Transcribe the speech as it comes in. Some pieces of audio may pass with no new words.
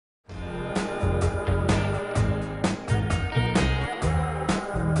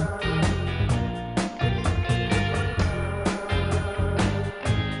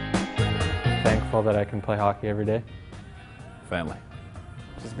thankful that I can play hockey every day. Family.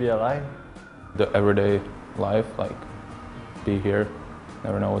 Just be alive. The everyday life, like be here,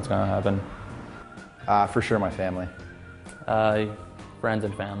 never know what's gonna happen. For sure, my family. Friends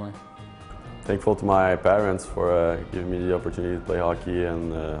and family. Thankful to my parents for giving me the opportunity to play hockey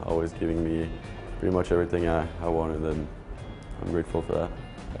and always giving me pretty much everything I wanted, and I'm grateful for that.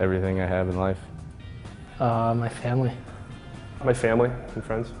 Everything I have in life. My family. My family and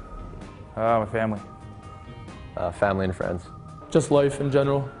friends. My family. Family and friends. Just life in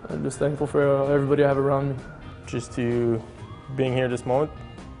general. I'm just thankful for everybody I have around me. Just to being here this moment.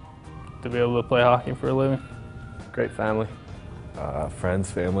 To be able to play hockey for a living. Great family.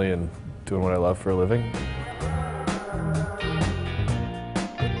 Friends, family, and doing what I love for a living.